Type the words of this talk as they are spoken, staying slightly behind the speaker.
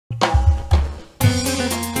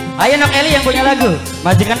Ayo Nok Eli yang punya lagu,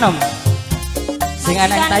 majikan Nom. Sing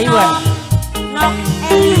anak Taiwan. Nok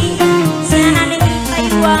Eli, sing anak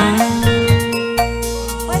Taiwan.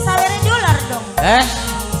 Wes sawer dolar dong.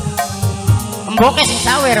 Emboke sing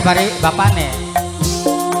sawer bari bapane.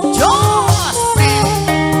 Jos, pret.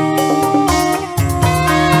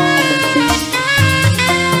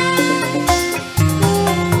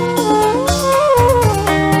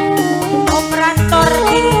 Operator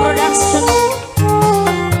King Production.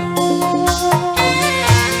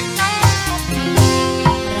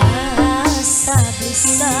 Rasa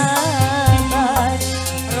bersabar,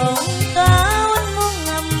 rong tahun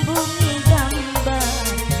mengambungi gambar.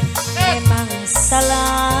 Memang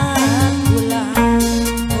salah pula,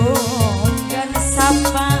 oh dan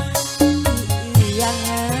sapa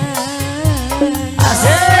iyangan.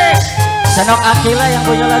 Asik. Senok Akila yang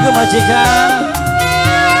punya lagu majikan.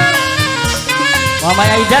 Mama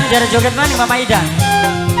Aidan dari joget mana Mama Aidan?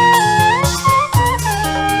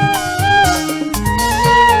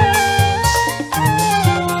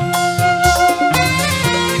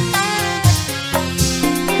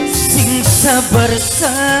 Sing sabar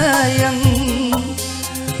sayang,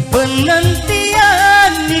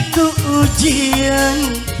 penantian iku ujian,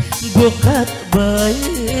 bokat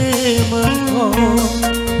bae mengko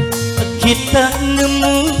kita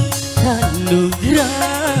nemu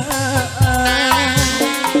kanugrah.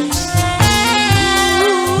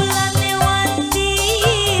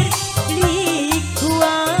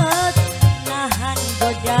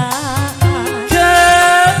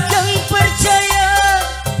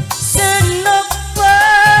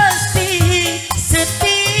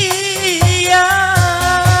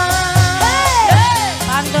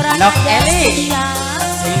 Nok Eli,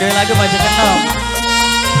 sing dua lagu majikan Nom.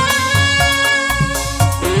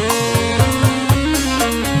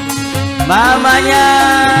 Mamanya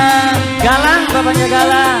Galang, bapaknya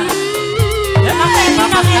Galang. Ya, Nok Eli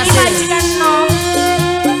majikan Nom.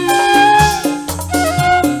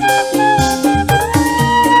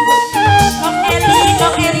 Nok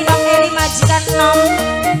Eli majikan Nom.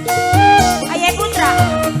 Ayah Putra.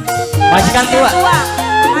 Majikan tua.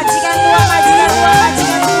 Majikan tua.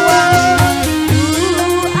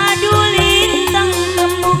 Aduh lintang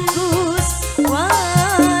kemukus,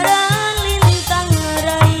 warang lintang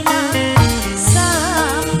Raina,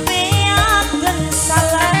 sampai akan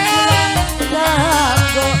salah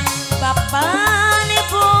gago bapane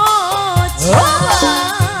bocah.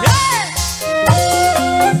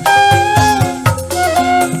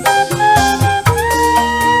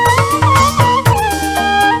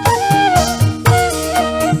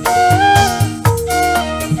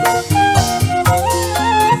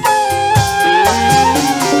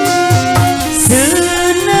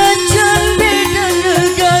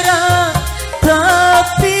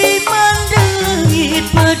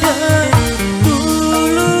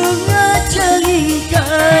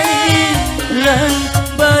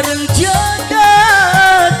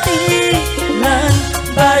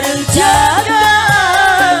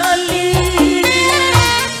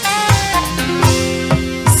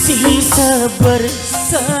 Sabar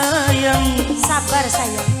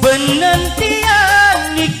sayang,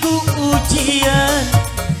 penantian iku ujian,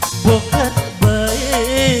 bokat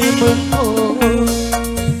bae mengko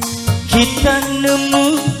kita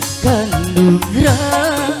nemu kanugrah.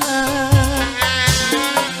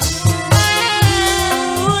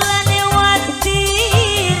 ulane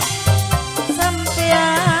watir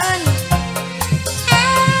sampean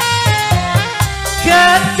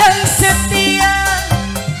Kakang setia,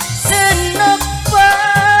 senok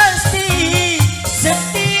pasti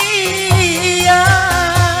setia.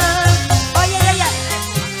 oh ya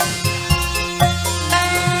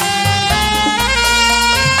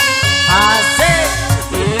Asik.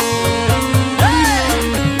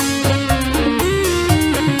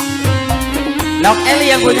 Nok Eli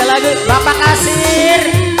yang punya lagu Bapak Kasir.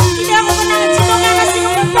 ini aku menang cinta karena si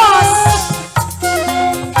bos.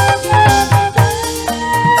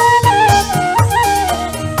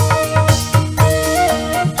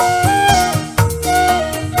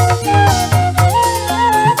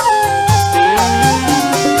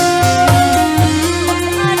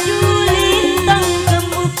 Aduh lintang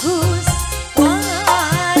kemukus,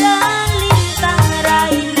 warang lintang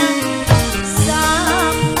Raina,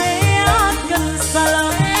 sampai akan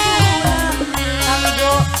salah pula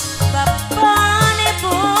kanggo bapane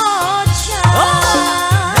bocah.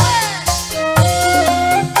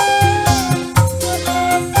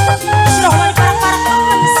 Sudah mulai parah-parah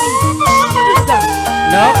temen sih. Apa juga?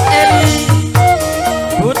 Nok Eli,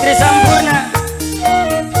 Putri Sampurna,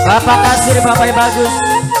 Bapak Kasir, Bapak Bagus.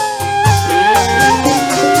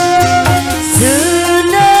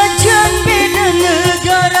 Senajan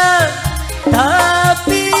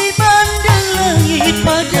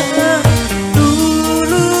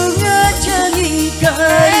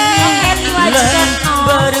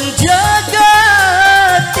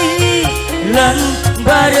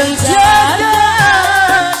bareng jaga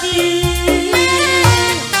hati.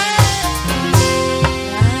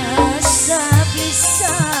 Rasa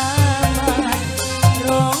bisa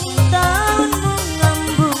rong tahun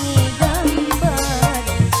mengambungi gambar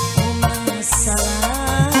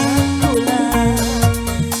masalah kula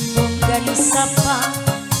bukan sapa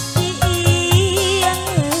iyang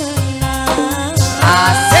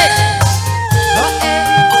Asik. Oke.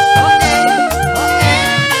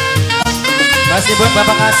 Kasih buat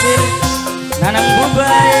Bapak Kasir. Nanang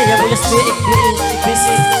Bubai ya Bu Yesti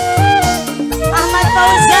Ikhbisi. Ahmad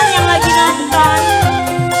Fauzan yang lagi nonton.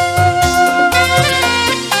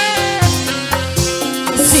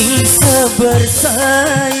 Sing sabar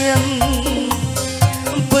sayang,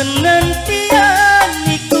 penantian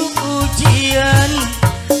iku ujian,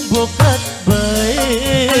 bokat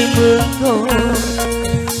bae mengko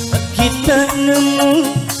kita nemu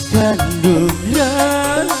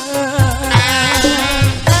kanduran.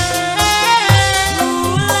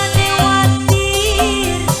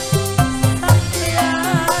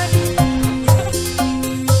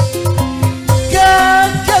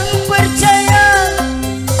 Gagang percaya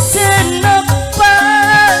senok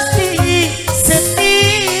pasti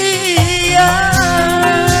setia.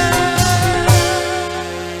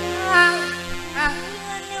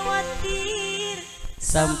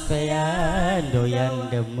 Sampean doyan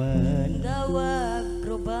demen Gawa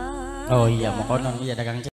gerobak. Oh iya mau konon iya dagang